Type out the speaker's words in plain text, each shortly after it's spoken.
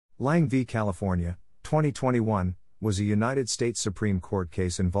Lang v. California, 2021, was a United States Supreme Court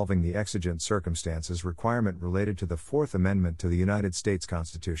case involving the exigent circumstances requirement related to the Fourth Amendment to the United States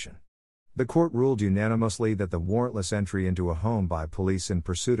Constitution. The court ruled unanimously that the warrantless entry into a home by police in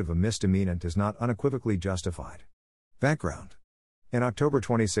pursuit of a misdemeanant is not unequivocally justified. Background: in October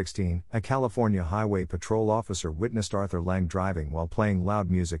 2016, a California Highway Patrol officer witnessed Arthur Lang driving while playing loud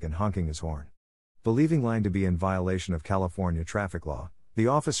music and honking his horn. Believing Lang to be in violation of California traffic law, the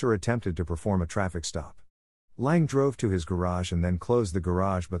officer attempted to perform a traffic stop. Lang drove to his garage and then closed the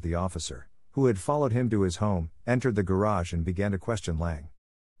garage, but the officer, who had followed him to his home, entered the garage and began to question Lang.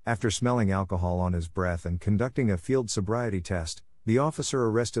 After smelling alcohol on his breath and conducting a field sobriety test, the officer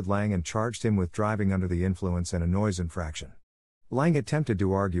arrested Lang and charged him with driving under the influence and a noise infraction. Lang attempted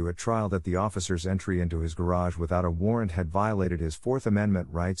to argue at trial that the officer's entry into his garage without a warrant had violated his Fourth Amendment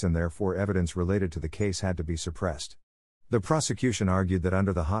rights and therefore evidence related to the case had to be suppressed. The prosecution argued that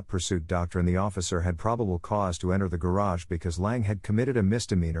under the hot pursuit doctrine the officer had probable cause to enter the garage because Lang had committed a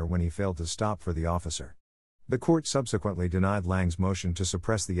misdemeanor when he failed to stop for the officer. The court subsequently denied Lang's motion to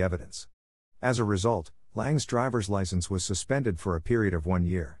suppress the evidence. As a result, Lang's driver's license was suspended for a period of 1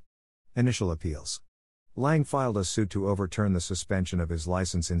 year. Initial appeals. Lang filed a suit to overturn the suspension of his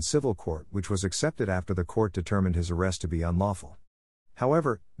license in civil court, which was accepted after the court determined his arrest to be unlawful.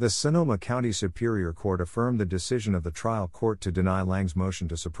 However, the Sonoma County Superior Court affirmed the decision of the trial court to deny Lang's motion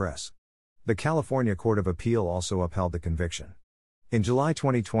to suppress. The California Court of Appeal also upheld the conviction. In July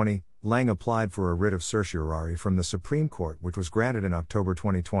 2020, Lang applied for a writ of certiorari from the Supreme Court, which was granted in October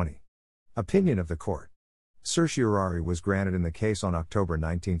 2020. Opinion of the court. Certiorari was granted in the case on October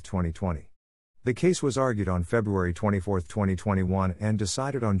 19, 2020. The case was argued on February 24, 2021 and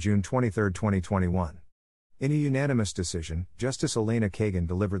decided on June 23, 2021. In a unanimous decision, Justice Elena Kagan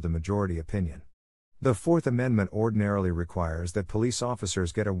delivered the majority opinion. The Fourth Amendment ordinarily requires that police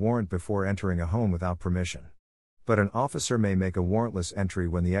officers get a warrant before entering a home without permission. But an officer may make a warrantless entry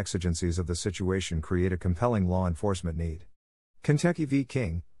when the exigencies of the situation create a compelling law enforcement need. Kentucky v.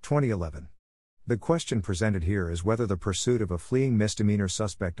 King, 2011. The question presented here is whether the pursuit of a fleeing misdemeanor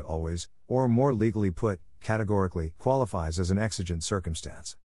suspect always, or more legally put, categorically, qualifies as an exigent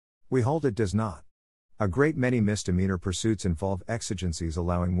circumstance. We hold it does not. A great many misdemeanor pursuits involve exigencies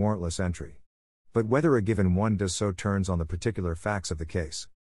allowing warrantless entry. But whether a given one does so turns on the particular facts of the case.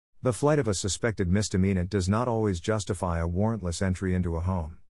 The flight of a suspected misdemeanant does not always justify a warrantless entry into a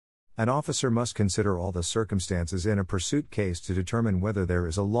home. An officer must consider all the circumstances in a pursuit case to determine whether there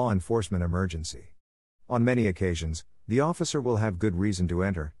is a law enforcement emergency. On many occasions, the officer will have good reason to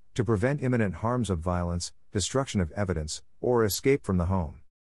enter, to prevent imminent harms of violence, destruction of evidence, or escape from the home.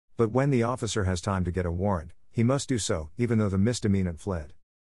 But when the officer has time to get a warrant, he must do so, even though the misdemeanant fled.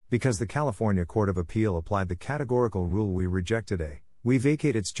 Because the California Court of Appeal applied the categorical rule we reject today, we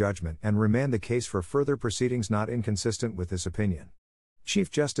vacate its judgment and remand the case for further proceedings not inconsistent with this opinion. Chief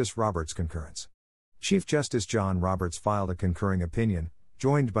Justice Roberts' concurrence. Chief Justice John Roberts filed a concurring opinion,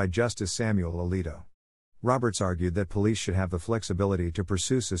 joined by Justice Samuel Alito. Roberts argued that police should have the flexibility to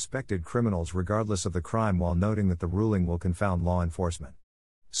pursue suspected criminals regardless of the crime, while noting that the ruling will confound law enforcement.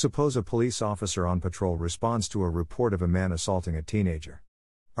 Suppose a police officer on patrol responds to a report of a man assaulting a teenager.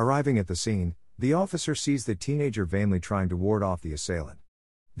 Arriving at the scene, the officer sees the teenager vainly trying to ward off the assailant.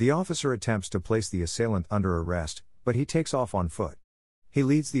 The officer attempts to place the assailant under arrest, but he takes off on foot. He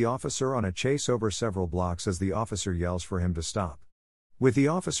leads the officer on a chase over several blocks as the officer yells for him to stop. With the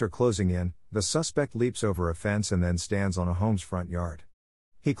officer closing in, the suspect leaps over a fence and then stands on a home's front yard.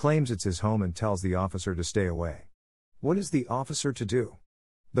 He claims it's his home and tells the officer to stay away. What is the officer to do?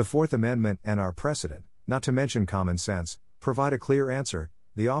 The Fourth Amendment and our precedent, not to mention common sense, provide a clear answer: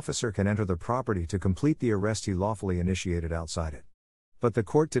 the officer can enter the property to complete the arrest he lawfully initiated outside it. But the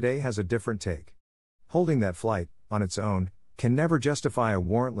court today has a different take. Holding that flight, on its own, can never justify a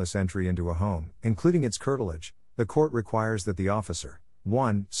warrantless entry into a home, including its curtilage. The court requires that the officer,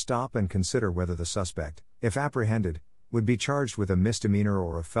 1. Stop and consider whether the suspect, if apprehended, would be charged with a misdemeanor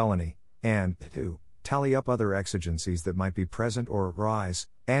or a felony, and 2. Tally up other exigencies that might be present or arise,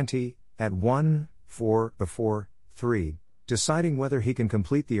 ante, at 1, 4, before, 3, deciding whether he can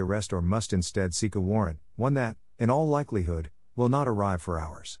complete the arrest or must instead seek a warrant, one that, in all likelihood, will not arrive for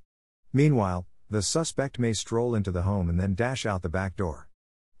hours. Meanwhile, the suspect may stroll into the home and then dash out the back door.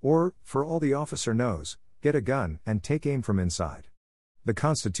 Or, for all the officer knows, get a gun and take aim from inside. The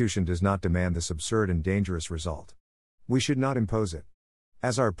Constitution does not demand this absurd and dangerous result. We should not impose it.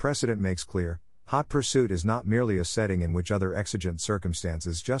 As our precedent makes clear, hot pursuit is not merely a setting in which other exigent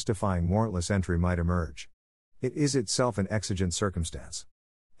circumstances justifying warrantless entry might emerge. It is itself an exigent circumstance.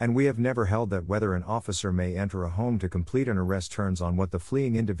 And we have never held that whether an officer may enter a home to complete an arrest turns on what the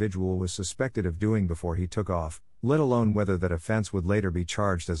fleeing individual was suspected of doing before he took off, let alone whether that offense would later be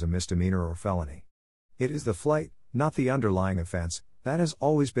charged as a misdemeanor or felony. It is the flight, not the underlying offense, that has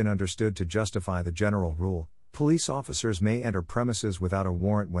always been understood to justify the general rule: police officers may enter premises without a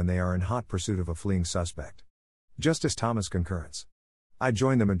warrant when they are in hot pursuit of a fleeing suspect. Justice Thomas concurrence. I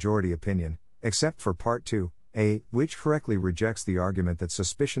join the majority opinion, except for Part 2A, which correctly rejects the argument that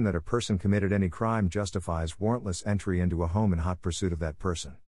suspicion that a person committed any crime justifies warrantless entry into a home in hot pursuit of that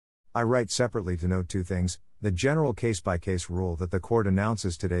person. I write separately to note two things: the general case-by-case rule that the court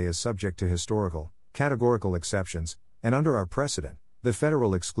announces today is subject to historical, categorical exceptions, and under our precedent, the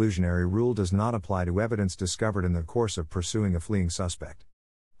federal exclusionary rule does not apply to evidence discovered in the course of pursuing a fleeing suspect.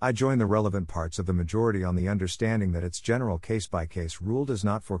 I join the relevant parts of the majority on the understanding that its general case-by-case rule does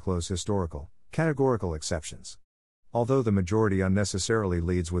not foreclose historical, categorical exceptions. Although the majority unnecessarily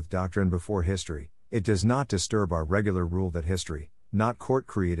leads with doctrine before history, it does not disturb our regular rule that history, not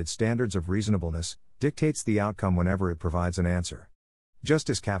court-created standards of reasonableness, dictates the outcome whenever it provides an answer.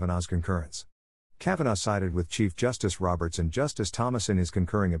 Justice Kavanaugh's concurrence. Kavanaugh sided with Chief Justice Roberts and Justice Thomas in his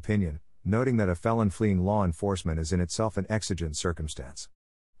concurring opinion, noting that a felon fleeing law enforcement is in itself an exigent circumstance.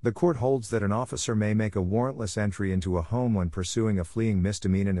 The court holds that an officer may make a warrantless entry into a home when pursuing a fleeing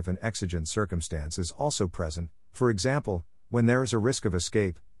misdemeanor if an exigent circumstance is also present, for example, when there is a risk of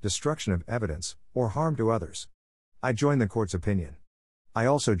escape, destruction of evidence, or harm to others. I join the court's opinion. I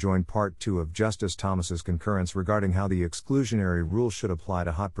also join Part 2 of Justice Thomas's concurrence regarding how the exclusionary rule should apply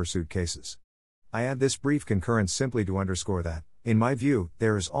to hot pursuit cases. I add this brief concurrence simply to underscore that, in my view,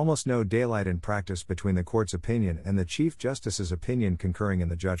 there is almost no daylight in practice between the court's opinion and the Chief Justice's opinion concurring in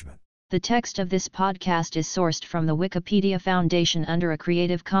the judgment. The text of this podcast is sourced from the Wikipedia Foundation under a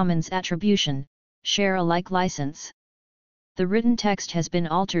Creative Commons Attribution, Share Alike license. The written text has been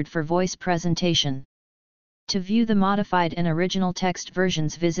altered for voice presentation. To view the modified and original text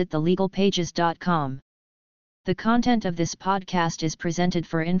versions, visit thelegalpages.com. The content of this podcast is presented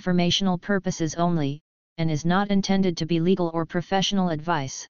for informational purposes only, and is not intended to be legal or professional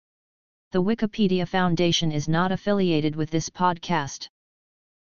advice. The Wikipedia Foundation is not affiliated with this podcast.